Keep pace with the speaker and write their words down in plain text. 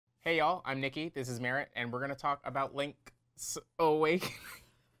Hey y'all, I'm Niki, this is Merritt, and we're gonna talk about Link's Awakening.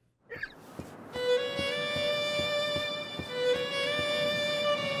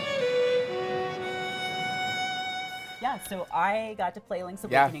 Yeah, so I got to play Link's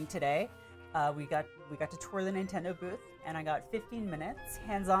Awakening today. We got to tour the Nintendo booth, and I got 15 minutes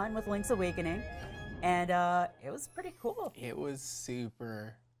hands-on with Link's Awakening, and it was pretty cool. It was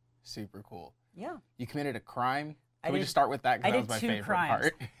super, super cool. Yeah. You committed a crime. Can we just start with that? Because that was my favorite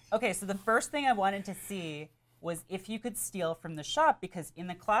part. Okay, so the first thing I wanted to see was if you could steal from the shop, because in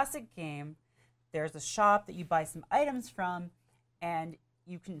the classic game, there's a shop that you buy some items from, and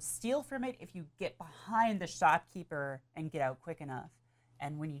you can steal from it if you get behind the shopkeeper and get out quick enough.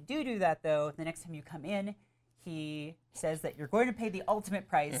 And when you do that, though, the next time you come in, he says that you're going to pay the ultimate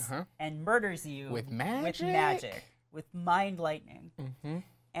price and murders you with magic. With mind lightning.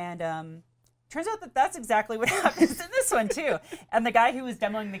 And turns out that that's exactly what happens in this one, too. And the guy who was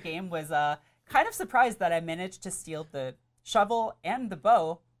demoing the game was kind of surprised that I managed to steal the shovel and the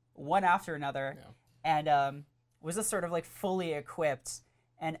bow one after another. Yeah. And was just sort of like fully equipped.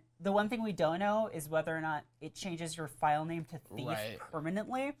 And the one thing we don't know is whether or not it changes your file name to Thief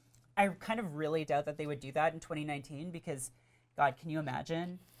permanently. I kind of really doubt that they would do that in 2019 because, God, can you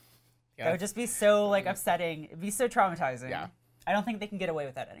imagine? Yeah. That would just be so like upsetting. It'd be so traumatizing. Yeah. I don't think they can get away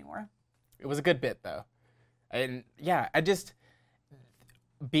with that anymore. It was a good bit, though. And yeah, I just,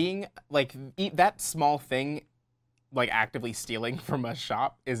 being, like, that small thing, like, actively stealing from a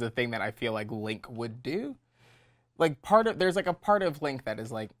shop is a thing that I feel like Link would do. Like, there's, like, a part of Link that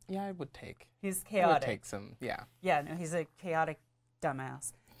is like, yeah, I would take. He's chaotic. I would take some, yeah. Yeah, no, he's a chaotic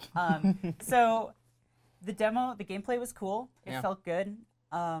dumbass. So, the gameplay was cool. It felt good.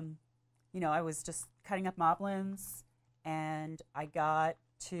 You know, I was just cutting up moblins, and I got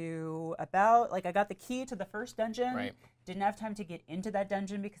to I got the key to the first dungeon. Right. Didn't have time to get into that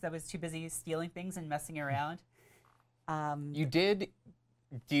dungeon because I was too busy stealing things and messing around. You did,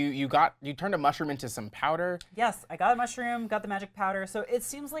 you turned a mushroom into some powder? Yes, I got a mushroom, got the magic powder. So it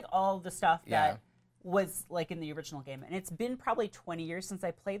seems like all the stuff that was like in the original game. And it's been probably 20 years since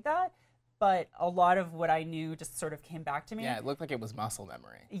I played that, but a lot of what I knew just sort of came back to me. Yeah, it looked like it was muscle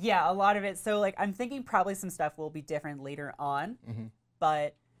memory. Yeah, a lot of it. So like I'm thinking probably some stuff will be different later on.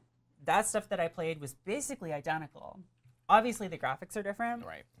 But that stuff that I played was basically identical. Obviously, the graphics are different.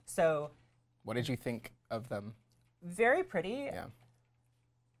 Right. So, what did you think of them? Very pretty. Yeah.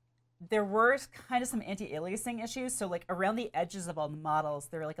 There were kind of some anti-aliasing issues. So, like, around the edges of all the models,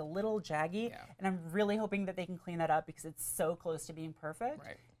 they're, like, a little jaggy. Yeah. And I'm really hoping that they can clean that up because it's so close to being perfect.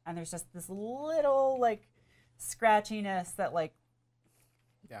 Right. And there's just this little, like, scratchiness that, like,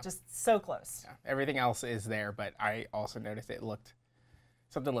 just so close. Yeah. Everything else is there, but I also noticed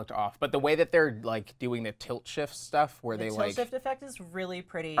something looked off. But the way that they're like doing the tilt shift stuff where the tilt shift effect is really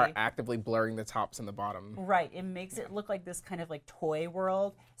pretty. Are actively blurring the tops and the bottom. Right. It makes it look like this kind of like toy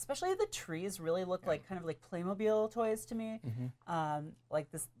world. Especially the trees really look like kind of like Playmobil toys to me. Like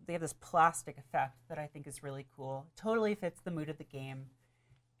this, they have this plastic effect that I think is really cool. Totally fits the mood of the game.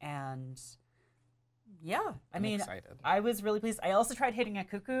 And yeah, I'm excited. I was really pleased. I also tried hitting a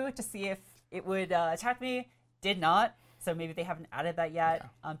cuckoo to see if it would attack me. Did not. So maybe they haven't added that yet.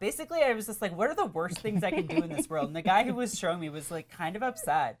 Yeah. Basically, I was just like, what are the worst things I can do in this world? And the guy who was showing me was like kind of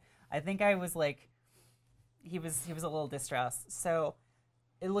upset. I think I was like, he was a little distressed. So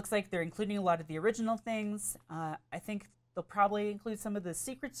it looks like they're including a lot of the original things. I think they'll probably include some of the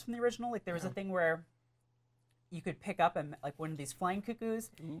secrets from the original. Like there was a thing where you could pick up like one of these flying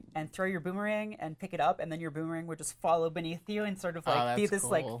cuckoos and throw your boomerang and pick it up, and then your boomerang would just follow beneath you and sort of like be this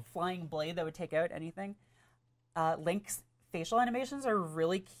like flying blade that would take out anything. Link's facial animations are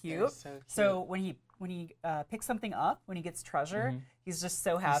really cute. So when he picks something up, when he gets treasure, he's just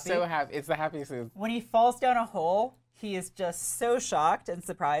so happy. He's so happy. It's the happiest thing. When he falls down a hole, he is just so shocked and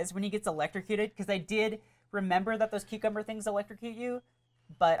surprised. When he gets electrocuted, because I did remember that those cucumber things electrocute you,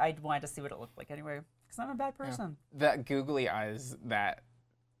 but I wanted to see what it looked like anyway, because I'm a bad person. Yeah. That googly eyes that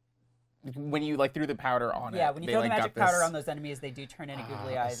when you like threw the powder on it. Yeah, when you throw the magic powder on those enemies, they do turn into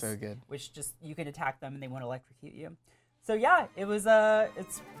googly eyes. So good. Which just, you can attack them and they won't electrocute you. So yeah, it was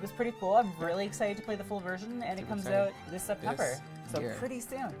pretty cool. I'm really excited to play the full version, and it comes out this September. So pretty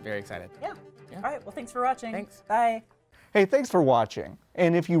soon. Very excited. Yeah. All right, well, thanks for watching. Thanks. Bye. Hey, thanks for watching.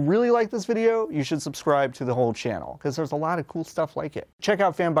 And if you really like this video, you should subscribe to the whole channel, because there's a lot of cool stuff like it. Check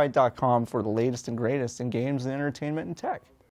out fanbyte.com for the latest and greatest in games and entertainment and tech.